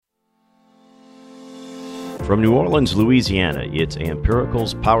From New Orleans, Louisiana, it's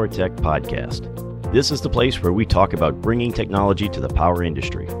Ampirical's Power Tech Podcast. This is the place where we talk about bringing technology to the power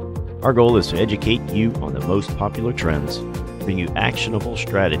industry. Our goal is to educate you on the most popular trends, bring you actionable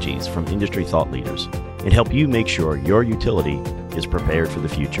strategies from industry thought leaders, and help you make sure your utility is prepared for the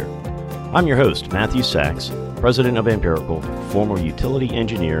future. I'm your host, Matthew Sachs, President of Ampirical, former utility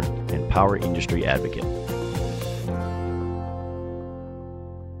engineer and power industry advocate.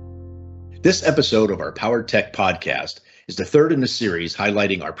 This episode of our Power Tech Podcast is the third in the series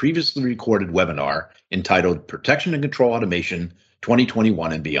highlighting our previously recorded webinar entitled Protection and Control Automation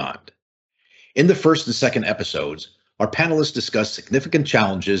 2021 and Beyond. In the first and second episodes, our panelists discussed significant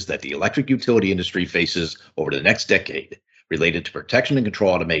challenges that the electric utility industry faces over the next decade related to protection and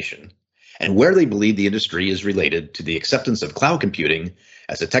control automation, and where they believe the industry is related to the acceptance of cloud computing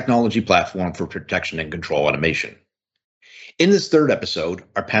as a technology platform for protection and control automation. In this third episode,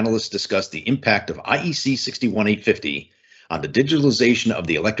 our panelists discussed the impact of IEC 61850 on the digitalization of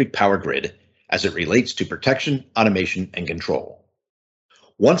the electric power grid as it relates to protection, automation, and control.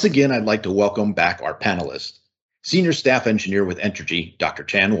 Once again, I'd like to welcome back our panelists, Senior Staff Engineer with Entergy, Dr.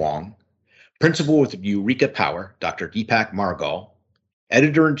 Chan Wong, Principal with Eureka Power, Dr. Deepak Margal,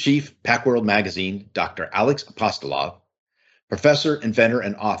 Editor-in-Chief, Pacworld Magazine, Dr. Alex Apostolov, Professor, Inventor,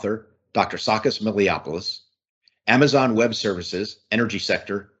 and Author, Dr. Sakis Miliopoulos, Amazon Web Services, Energy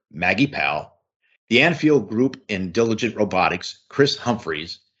Sector, Maggie Powell, the Anfield Group in Diligent Robotics, Chris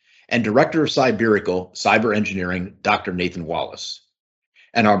Humphreys, and Director of Cyberical Cyber Engineering, Dr. Nathan Wallace.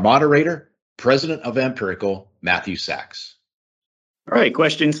 And our moderator, President of Ampirical, Matthew Sachs. All right,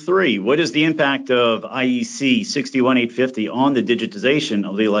 question 3. What is the impact of IEC 61850 on the digitization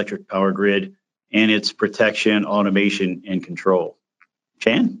of the electric power grid and its protection, automation, and control?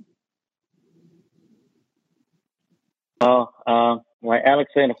 Chan? Like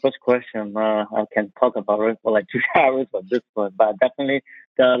Alex said in the first question, I can talk about it for like 2 hours on this one, but definitely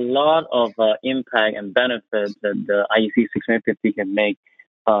there are a lot of impact and benefits that the IEC 650 can make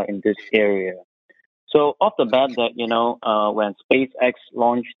in this area. So off the bat that, when SpaceX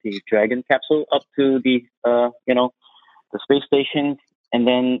launched the Dragon capsule up to the, the space station, and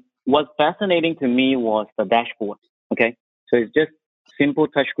then what's fascinating to me was the dashboard, okay? So it's just simple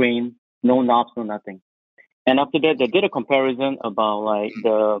touchscreen, no knobs, no nothing. And after that, they did a comparison about like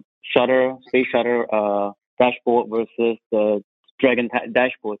the space shuttle dashboard versus the Dragon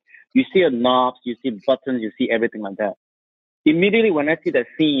dashboard. You see knobs, you see buttons, you see everything like that. Immediately when I see that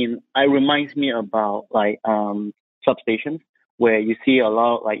scene, it reminds me about like substations where you see a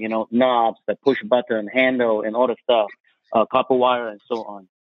lot of, like, knobs, that push button, handle, and all the stuff, copper wire, and so on.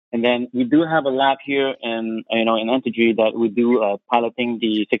 And then we do have a lab here in Entergy that we do piloting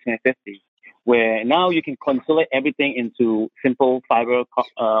the 1650. Where now you can consolidate everything into simple fiber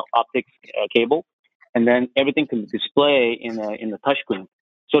optics cable, and then everything can display in the touchscreen.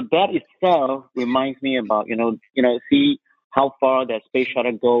 So that itself reminds me about see how far that space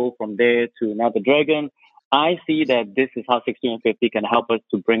shuttle go from there to now the Dragon. I see that this is how 1650 can help us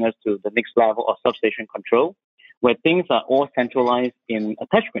to bring us to the next level of substation control, where things are all centralized in a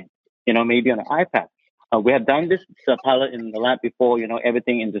touchscreen. Maybe on an iPad. We have done this pilot in the lab before,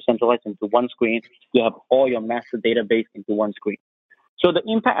 everything decentralized into one screen. You have all your master database into one screen. So the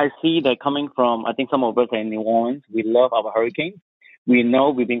impact I see that coming from, I think some of us are in New Orleans. We love our hurricanes. We know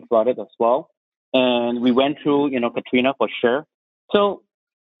we've been flooded as well. And we went through, Katrina for sure. So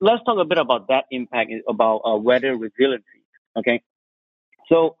let's talk a bit about that impact, about weather resiliency, okay?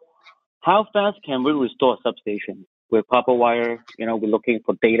 So how fast can we restore a substation? With copper wire, we're looking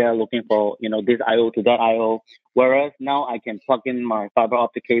for data, looking for, this IO to that IO. Whereas now I can plug in my fiber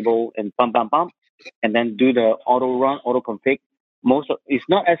optic cable and pump, and then do the auto run, auto config. It's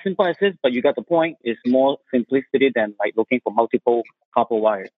not as simple as this, but you got the point. It's more simplicity than like looking for multiple copper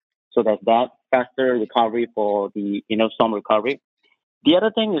wires. So there's that faster recovery for the, storm recovery. The other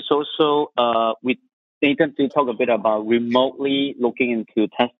thing is also, we Nathan to talk a bit about remotely looking into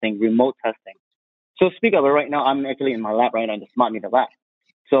testing, remote testing. So speak of it right now, I'm actually in my lab right now, in the smart meter lab.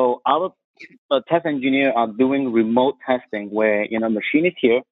 So our test engineer are doing remote testing where, machine is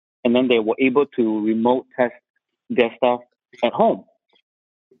here, and then they were able to remote test their stuff at home.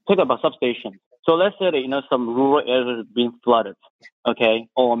 Talk about substation. So let's say that, some rural areas being flooded, okay,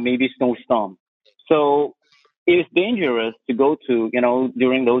 or maybe snowstorm. So it's dangerous to go to,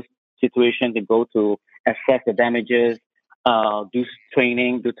 during those situations, to go to assess the damages, do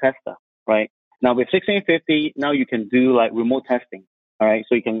training, do test stuff, right? Now with 1650, now you can do like remote testing, all right?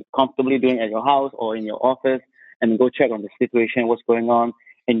 So you can comfortably do it at your house or in your office and go check on the situation, what's going on.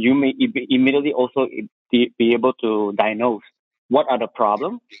 And you may immediately also be able to diagnose what are the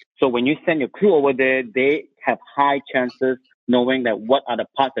problems. So when you send your crew over there, they have high chances knowing that what are the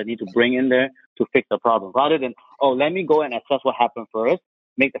parts that need to bring in there to fix the problem, rather than, oh, let me go and assess what happened first,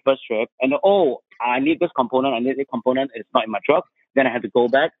 make the first trip, and oh, I need this component, I need this component, it's not in my truck. Then I have to go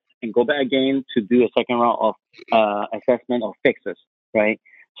back again to do a second round of assessment or fixes, right?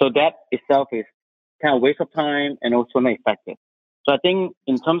 So that itself is kind of waste of time and also not effective. So I think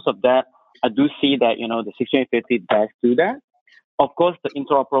in terms of that, I do see that, the 6850 does do that. Of course, the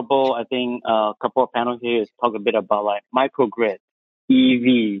interoperable, I think a couple of panels here talk a bit about like microgrid,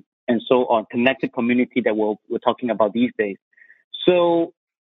 EV, and so on, connected community that we're talking about these days. So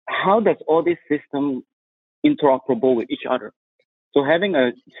how does all this system interoperable with each other? So having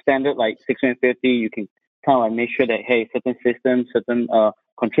a standard like 650, you can kind of like make sure that, hey, certain systems, certain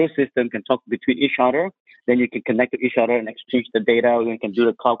control system can talk between each other. Then you can connect to each other and exchange the data. You can do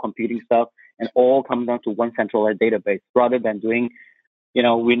the cloud computing stuff and all come down to one centralized database rather than doing,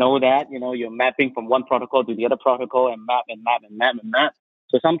 we know that, you're mapping from one protocol to the other protocol and map and map and map and map.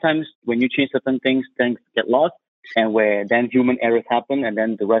 So sometimes when you change certain things get lost and where then human errors happen and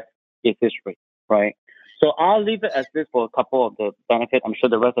then the rest is history, right? So I'll leave it as this for a couple of the benefits. I'm sure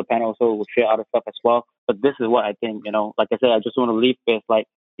the rest of the panel also will share other stuff as well. But this is what I think, like I said, I just want to leave with like,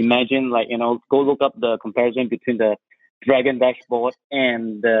 imagine like, go look up the comparison between the Dragon dashboard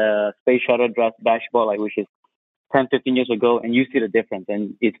and the Space Shuttle dashboard, like which is 10, 15 years ago, and you see the difference.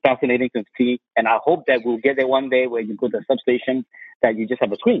 And it's fascinating to see. And I hope that we'll get there one day where you go to a substation that you just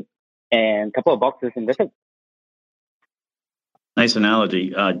have a screen and a couple of boxes and that's it. Nice analogy.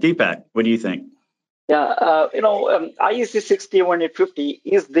 Deepak, what do you think? Yeah, IEC 61850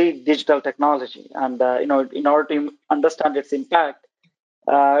 is the digital technology. And, in order to understand its impact,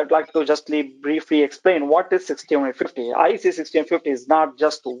 I'd like to just briefly explain what is 61850. IEC 16150 is not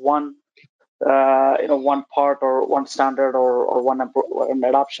just one part or one standard or one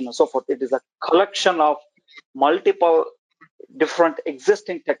adoption and so forth. It is a collection of multiple different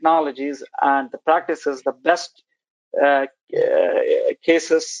existing technologies and the practices, the best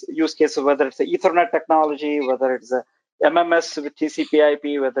use cases, whether it's the Ethernet technology, whether it's a MMS with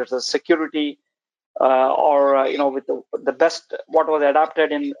TCP/IP, whether it's a security, or with the best what was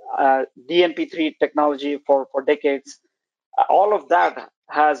adapted in DNP3 technology for decades. All of that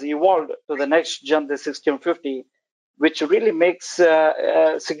has evolved to the next gen, the 1650, which really makes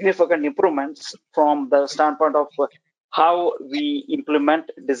significant improvements from the standpoint of how we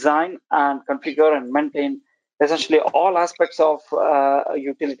implement, design, and configure and maintain essentially all aspects of a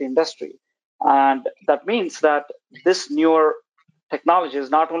utility industry. And that means that this newer technology is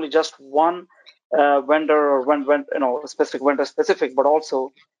not only just one vendor or specific vendor specific, but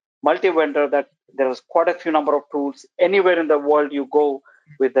also multi-vendor, that there is quite a few number of tools. Anywhere in the world you go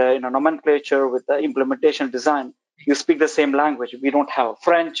with the nomenclature, with the implementation design, you speak the same language. We don't have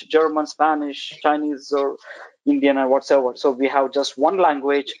French, German, Spanish, Chinese, or Indian, or whatsoever. So we have just one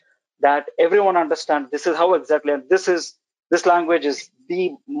language that everyone understands. This is how exactly, and this language is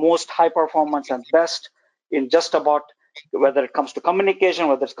the most high performance and best in just about, whether it comes to communication,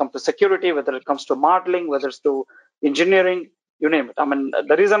 whether it comes to security, whether it comes to modeling, whether it's to engineering, you name it. I mean,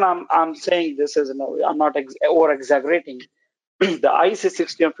 the reason I'm saying this is, I'm not over exaggerating. The IEC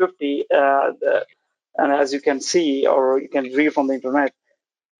 16150, and as you can see, or you can read from the internet,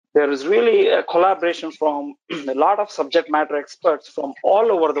 there is really a collaboration from a lot of subject matter experts from all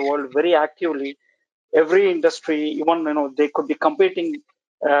over the world, very actively. Every industry, even they could be competing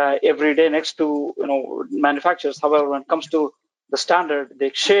every day next to manufacturers. However, when it comes to the standard,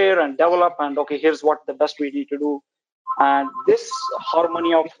 they share and develop, and okay, here's what the best we need to do. And this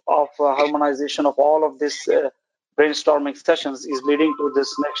harmony of harmonization of all of this brainstorming sessions is leading to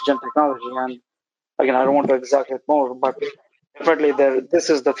this next gen technology. And again, I don't want to exaggerate more, but definitely this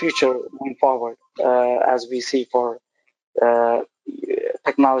is the future moving forward as we see for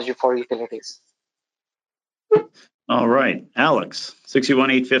technology for utilities. All right, Alex,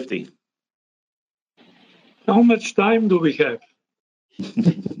 61850. How much time do we have?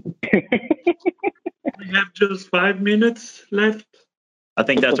 We have just 5 minutes left. I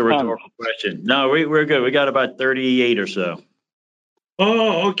think that's a rhetorical question. No, we're good. We got about 38 or so.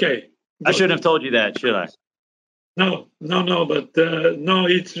 Oh, okay. I shouldn't have told you that, should I? No, but no,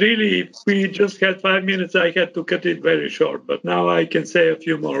 it's really, if we just had 5 minutes, I had to cut it very short, but now I can say a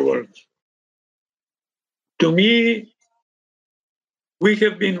few more words. To me, we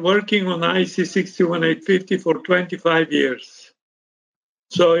have been working on IEC 61850 for 25 years.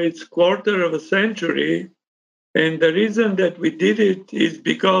 So it's quarter of a century. And the reason that we did it is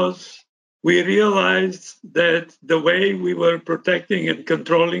because we realized that the way we were protecting and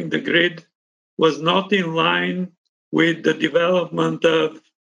controlling the grid was not in line with the development of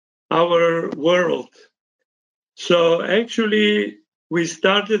our world. So actually, we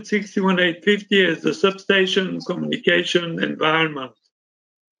started 61850 as a substation communication environment.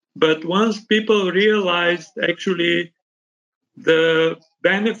 But once people realized actually the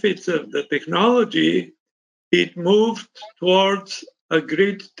benefits of the technology, it moved towards a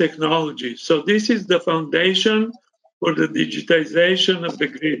grid technology. So this is the foundation for the digitization of the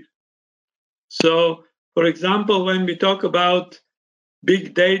grid. So, for example, when we talk about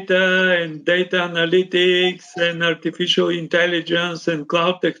big data and data analytics and artificial intelligence and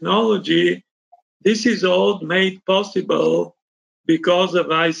cloud technology, this is all made possible because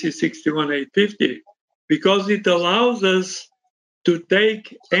of IC 61850, because it allows us to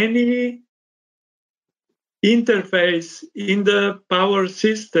take any interface in the power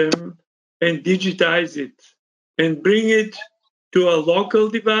system and digitize it and bring it to a local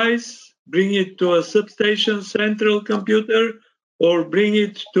device, bring it to a substation central computer, or bring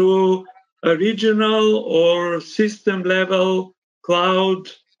it to a regional or system level cloud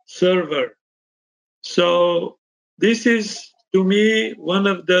server. So this is, to me, one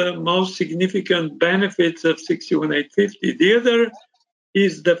of the most significant benefits of 61850. The other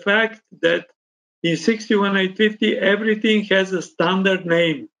is the fact that in 61850, everything has a standard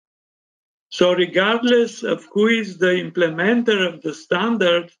name. So regardless of who is the implementer of the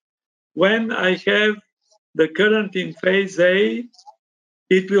standard, when I have the current in phase A,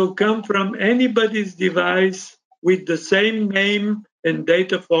 it will come from anybody's device with the same name and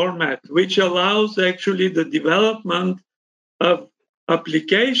data format, which allows actually the development of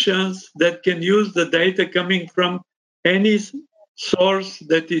applications that can use the data coming from any source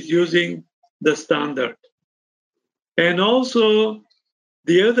that is using the standard. And also,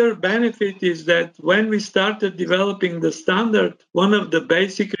 the other benefit is that when we started developing the standard, one of the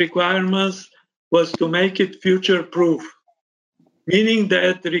basic requirements was to make it future-proof, meaning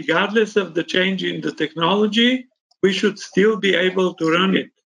that regardless of the change in the technology, we should still be able to run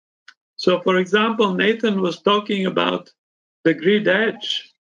it. So, for example, Nathan was talking about the grid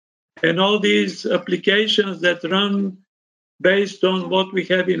edge and all these applications that run based on what we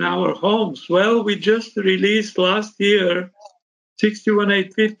have in our homes. Well, we just released last year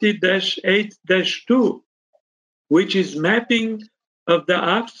 61850-8-2, which is mapping of the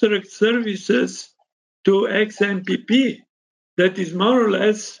abstract services to XMPP. That is more or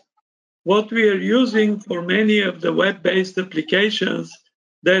less what we are using for many of the web-based applications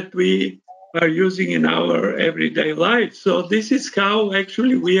that we are using in our everyday life. So this is how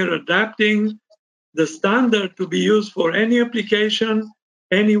actually we are adapting the standard to be used for any application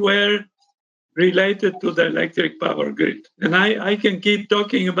anywhere related to the electric power grid. And I can keep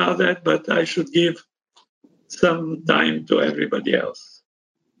talking about that, but I should give some time to everybody else.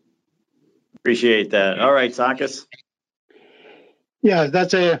 Appreciate that. All right, Takis. Yeah,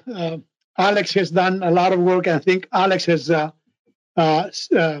 that's Alex has done a lot of work. I think Alex has,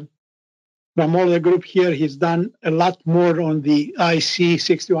 from all the group here, he's done a lot more on the IC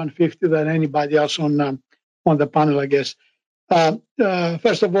 6150 than anybody else on the panel, I guess.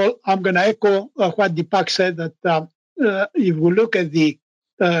 First of all, I'm going to echo what Deepak said, that if we look at the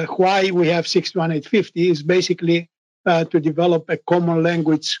why we have 61850 is basically to develop a common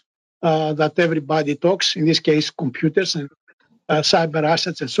language that everybody talks, in this case, computers and cyber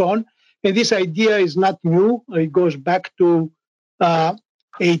assets and so on. And this idea is not new. It goes back to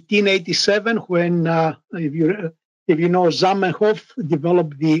 1887 when, if you know, Zamenhof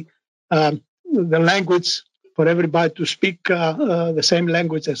developed the language for everybody to speak the same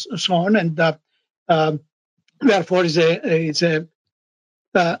language and so on, and therefore is a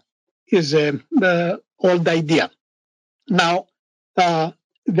old idea. Now, the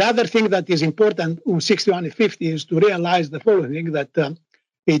other thing that is important on 6150 is to realize the following, that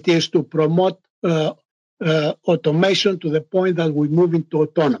it is to promote automation to the point that we move into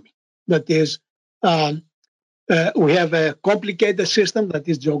autonomy. That is, we have a complicated system that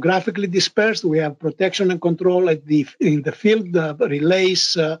is geographically dispersed. We have protection and control in the field,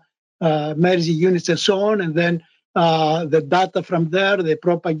 relays, merging units, and so on. And then the data from there, they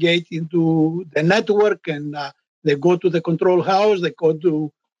propagate into the network, and they go to the control house, they go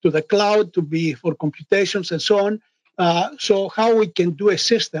to the cloud to be for computations and so on. So how we can do a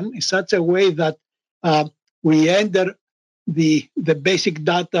system in such a way that we enter the basic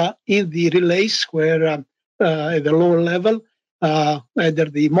data in the relays where at the lower level, enter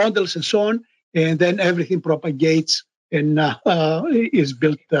the models and so on, and then everything propagates and is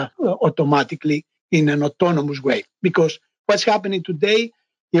built automatically in an autonomous way. Because what's happening today,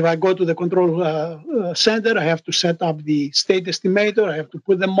 if I go to the control center, I have to set up the state estimator, I have to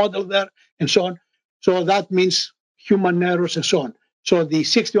put the model there, and so on. So that means human errors and so on. So the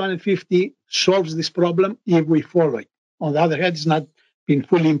 6150 solves this problem if we follow it. On the other hand, it's not been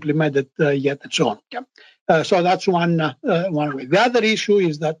fully implemented yet and so on. Okay? So that's one way. The other issue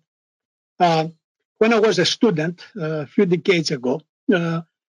is that when I was a student a few decades ago,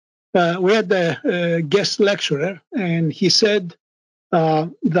 we had a guest lecturer, and he said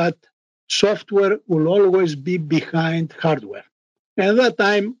that software will always be behind hardware. And at that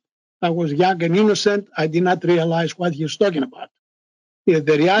time, I was young and innocent. I did not realize what he was talking about. The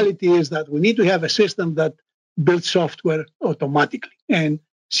reality is that we need to have a system that builds software automatically. And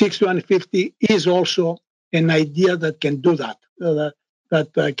 6150 is also an idea that can do that,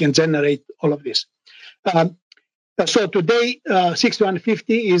 that can generate all of this. So today,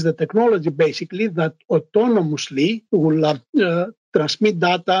 6150 is the technology basically that autonomously will transmit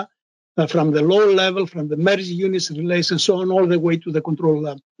data from the low level, from the merge units, relays, and so on, all the way to the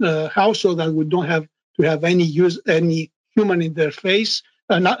control house, so that we don't have to have any human interface,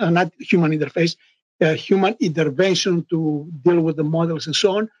 not human interface, human intervention to deal with the models and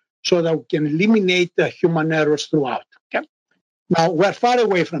so on, so that we can eliminate human errors throughout. Okay? Now, we're far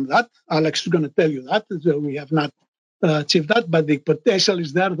away from that. Alex is going to tell you that. So we have not achieved that, but the potential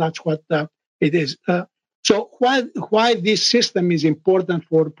is there. That's what it is. So why this system is important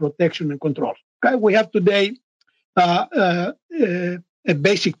for protection and control? Okay? We have today a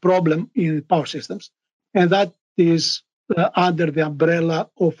basic problem in power systems, and that is under the umbrella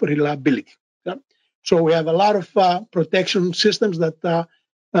of reliability. Okay? So we have a lot of protection systems that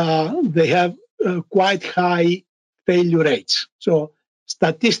they have quite high failure rates. So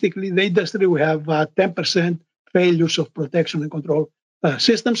statistically, in the industry, we have 10% failures of protection and control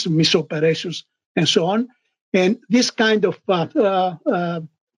systems, misoperations, and so on. And this kind of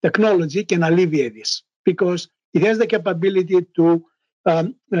technology can alleviate this because it has the capability to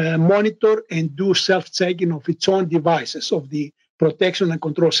monitor and do self-checking of its own devices, of the protection and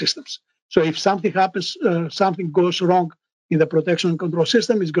control systems. So if something happens, something goes wrong in the protection and control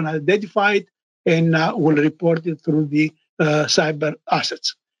system, it's going to identify it and will report it through the cyber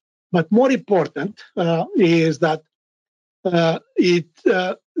assets. But more important is that the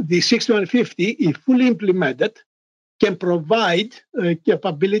 6150, if fully implemented, can provide a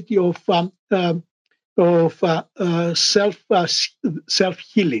capability of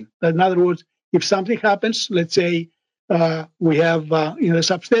self-healing. In other words, if something happens, let's say we have in a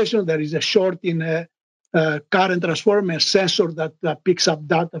substation, there is a short in a current transformer, a sensor that picks up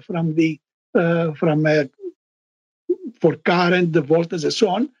data from the for current, the voltage, and so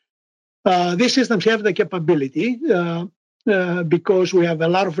on. These systems have the capability because we have a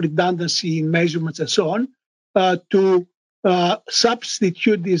lot of redundancy in measurements and so on to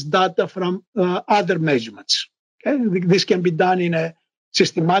substitute this data from other measurements. Okay? This can be done in a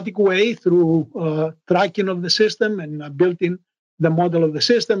systematic way through tracking of the system and built-in the model of the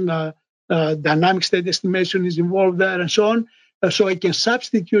system. Dynamic state estimation is involved there and so on. So it can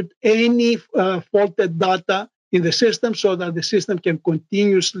substitute any faulted data in the system so that the system can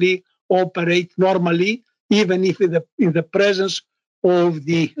continuously operate normally, even if in the presence of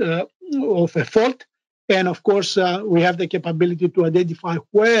a fault. And of course, we have the capability to identify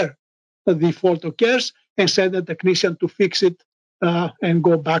where the fault occurs and send a technician to fix it and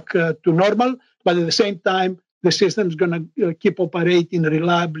go back to normal. But at the same time, the system is going to keep operating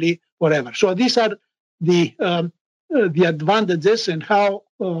reliably forever. So these are the advantages and how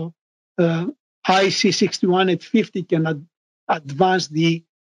IEC 61850 can advance the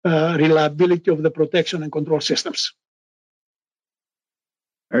reliability of the protection and control systems.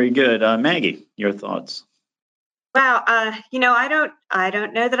 Very good. Maggie, your thoughts? Well, I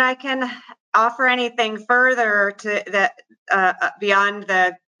don't know that I can offer anything further to that beyond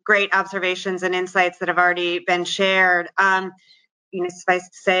the great observations and insights that have already been shared. Suffice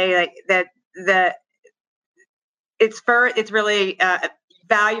to say that it's really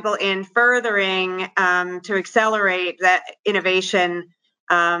valuable in furthering to accelerate that innovation,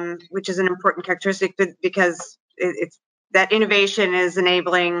 which is an important characteristic because it's that innovation is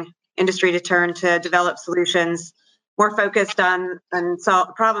enabling industry to turn to develop solutions more focused on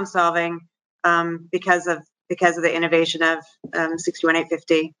problem solving because of the innovation of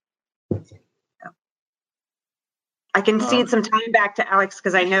 61850. I can cede some time back to Alex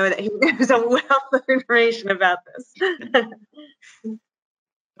because I know that he knows a wealth of information about this.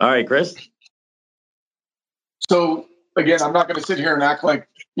 All right, Chris. So again, I'm not going to sit here and act like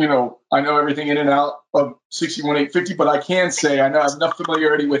I know everything in and out of 61850, but I can say I know I have enough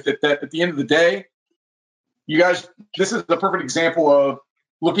familiarity with it that at the end of the day, you guys, this is the perfect example of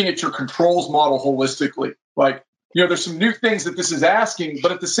looking at your controls model holistically. Like there's some new things that this is asking,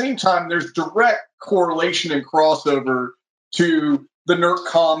 but at the same time, there's direct correlation and crossover to the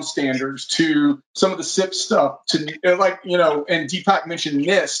NERC-COM standards, to some of the SIP stuff, to and Deepak mentioned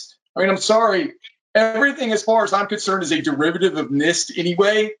NIST. I mean, I'm sorry, everything as far as I'm concerned is a derivative of NIST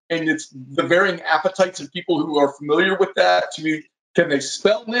anyway, and it's the varying appetites of people who are familiar with that. To me, can they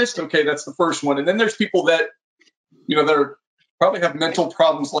spell NIST? Okay, that's the first one. And then there's people that, that are probably have mental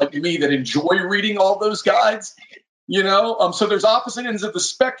problems like me that enjoy reading all those guides. So there's opposite ends of the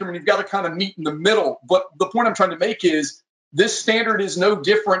spectrum, and you've got to kind of meet in the middle. But the point I'm trying to make is this standard is no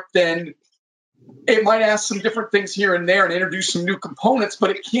different than, it might ask some different things here and there and introduce some new components,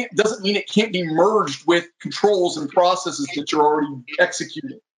 but it doesn't mean it can't be merged with controls and processes that you're already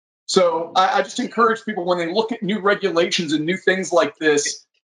executing. So I just encourage people, when they look at new regulations and new things like this,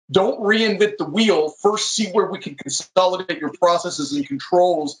 don't reinvent the wheel. First, see where we can consolidate your processes and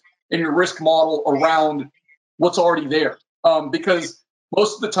controls and your risk model around what's already there. Because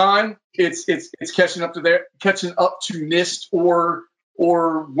most of the time, it's catching up to NIST or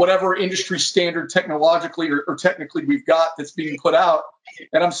whatever industry standard technologically or technically we've got that's being put out.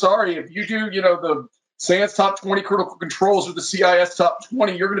 And I'm sorry, if you do, the SANS top 20 critical controls or the CIS top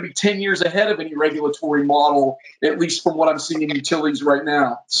 20, you're going to be 10 years ahead of any regulatory model, at least from what I'm seeing in utilities right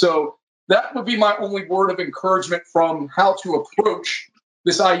now. So that would be my only word of encouragement from how to approach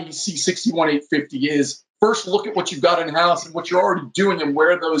this IEC 61850 is, first, look at what you've got in-house and what you're already doing and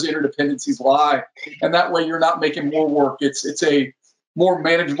where those interdependencies lie. And that way you're not making more work. It's a more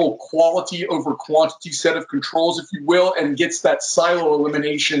manageable quality over quantity set of controls, if you will, and gets that silo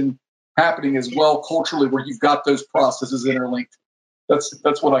elimination happening as well culturally, where you've got those processes interlinked. That's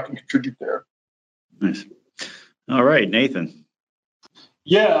what I can contribute there. Nice. All right, Nathan.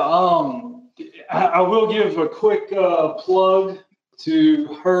 Yeah, I will give a quick plug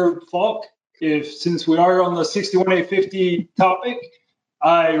to Herb Falk. Since we are on the 61850 topic,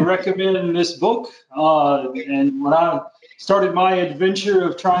 I recommend this book. And when I started my adventure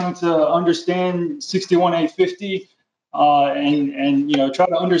of trying to understand 61850 and try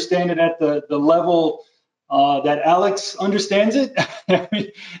to understand it at the level that Alex understands it,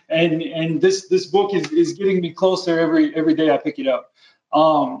 and this book is getting me closer every day I pick it up.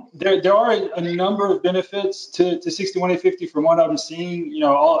 There are a number of benefits to 61850 from what I'm seeing,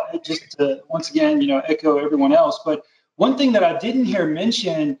 just to, once again, echo everyone else. But one thing that I didn't hear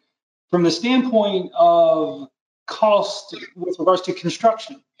mentioned from the standpoint of cost with regards to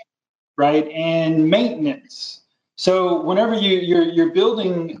construction, right, and maintenance. So whenever you're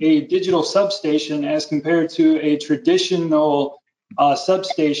building a digital substation as compared to a traditional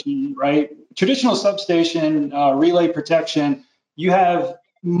substation, right, traditional substation relay protection, you have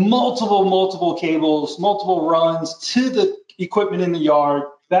multiple cables, multiple runs to the equipment in the yard,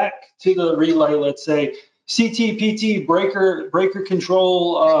 back to the relay, let's say, CT, PT, breaker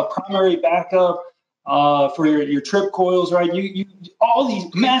control, primary backup for your trip coils, right? You all these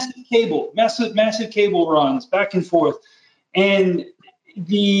massive cable runs back and forth. And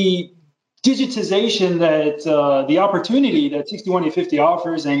the digitization that the opportunity that 61850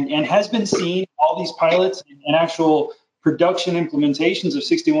 offers and has been seen, all these pilots and actual production implementations of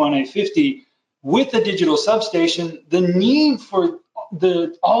 61850 with the digital substation, the need for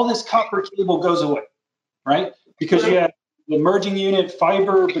all this copper cable goes away, right? Because you have the merging unit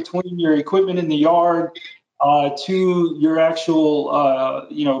fiber between your equipment in the yard to your actual,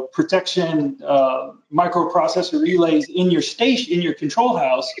 protection microprocessor relays in your station, in your control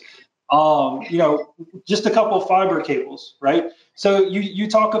house. Just a couple of fiber cables, right? So you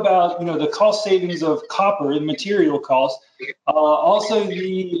talk about, the cost savings of copper and material costs. Also,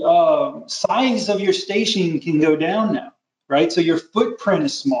 the size of your station can go down now, right? So your footprint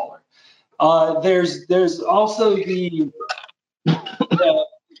is smaller. There's also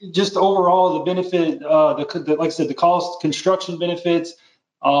just overall the benefit, like I said, the cost, construction benefits.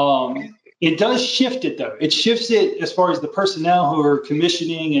 It does shift it though. It shifts it as far as the personnel who are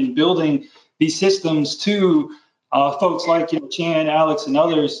commissioning and building these systems to folks like Chan, Alex, and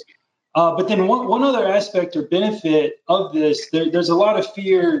others. But then one other aspect or benefit of this, there's a lot of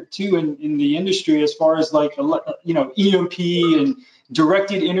fear too in the industry as far as like EMP and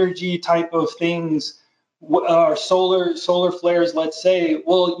directed energy type of things, solar flares, let's say.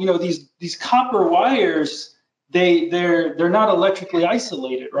 Well, these copper wires, they're not electrically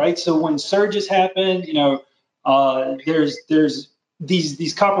isolated, right? So when surges happen, there's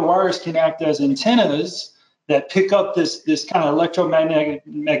these copper wires can act as antennas that pick up this kind of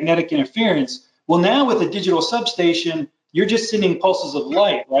electromagnetic interference. Well, now with a digital substation, you're just sending pulses of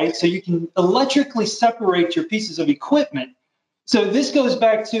light, right? So you can electrically separate your pieces of equipment. So this goes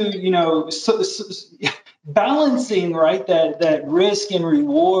back to, balancing, right, that risk and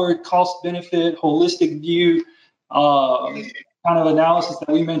reward, cost benefit, holistic view, kind of analysis that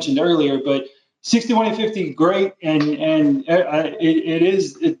we mentioned earlier. But 61850, great, and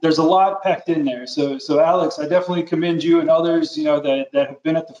there's a lot packed in there. So Alex, I definitely commend you and others, that have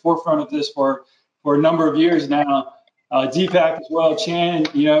been at the forefront of this for a number of years now. Deepak as well, Chan,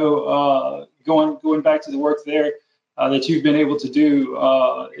 going back to the work there that you've been able to do.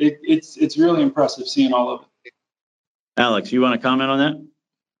 It's really impressive seeing all of it. Alex, you want to comment on that?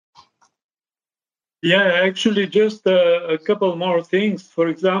 Yeah, actually, just a couple more things. For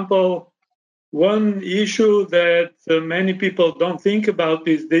example, one issue that many people don't think about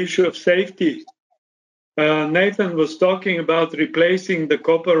is the issue of safety. Nathan was talking about replacing the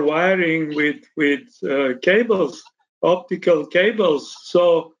copper wiring with cables, optical cables.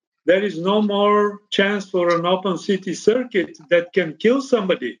 So there is no more chance for an open city circuit that can kill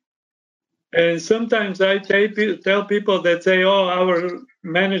somebody. And sometimes I tell people that say, oh, our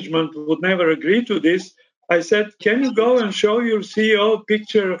management would never agree to this. I said, can you go and show your CEO a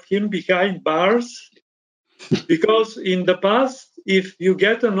picture of him behind bars? Because in the past, if you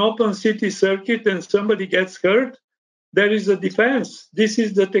get an open city circuit and somebody gets hurt, there is a defense. This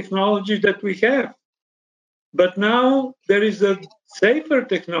is the technology that we have. But now there is a safer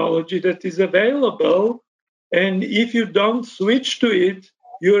technology that is available. And if you don't switch to it,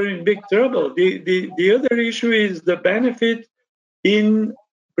 you're in big trouble. The other issue is the benefit in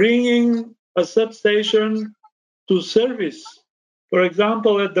bringing a substation to service. For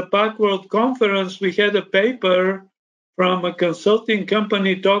example, at the PacWorld conference, we had a paper from a consulting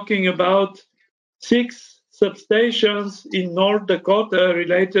company talking about 6 substations in North Dakota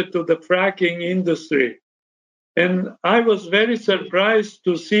related to the fracking industry. And I was very surprised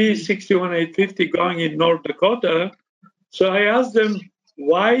to see 61850 going in North Dakota. So I asked them,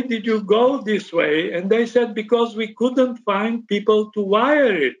 why did you go this way? And they said, because we couldn't find people to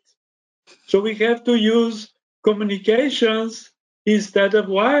wire it. So we have to use communications instead of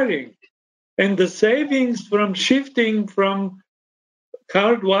wiring. And the savings from shifting from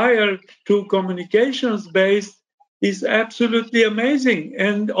hardwired to communications-based is absolutely amazing.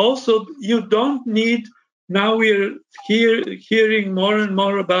 And also, you don't need, now we're hearing more and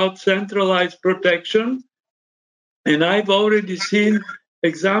more about centralized protection. And I've already seen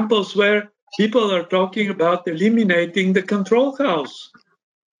examples where people are talking about eliminating the control house.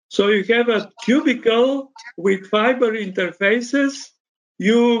 So you have a cubicle with fiber interfaces.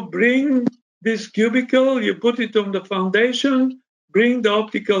 You bring this cubicle, you put it on the foundation, bring the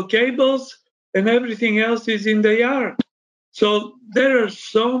optical cables, and everything else is in the yard. So there are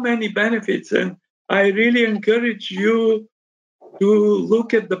so many benefits, and I really encourage you to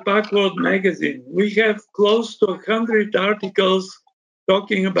look at the PacWorld magazine. We have close to 100 articles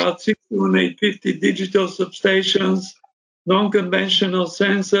talking about 61850 digital substations, non-conventional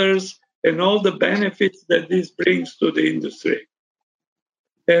sensors, and all the benefits that this brings to the industry.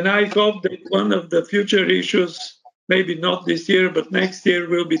 And I hope that one of the future issues, maybe not this year, but next year,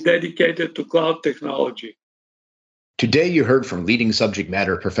 will be dedicated to cloud technology. Today, you heard from leading subject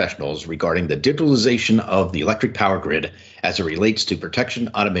matter professionals regarding the digitalization of the electric power grid as it relates to protection,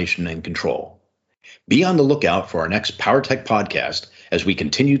 automation, and control. Be on the lookout for our next PowerTech podcast as we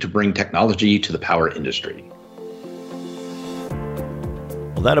continue to bring technology to the power industry.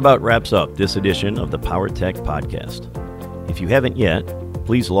 Well, that about wraps up this edition of the PowerTech Podcast. If you haven't yet,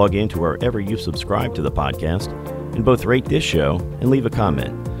 please log in to wherever you subscribe to the podcast and both rate this show and leave a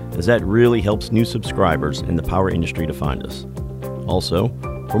comment, as that really helps new subscribers in the power industry to find us. Also,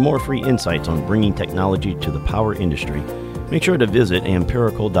 for more free insights on bringing technology to the power industry, make sure to visit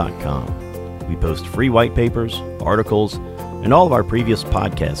amperical.com. We post free white papers, articles, and all of our previous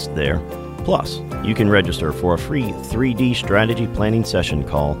podcasts there. Plus, you can register for a free 3D strategy planning session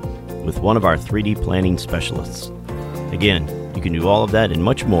call with one of our 3D planning specialists. Again, you can do all of that and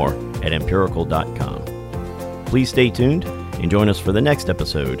much more at amperical.com. Please stay tuned and join us for the next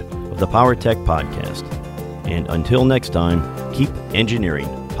episode of the PowerTech Podcast. And until next time, keep engineering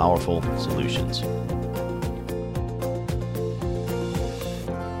powerful solutions.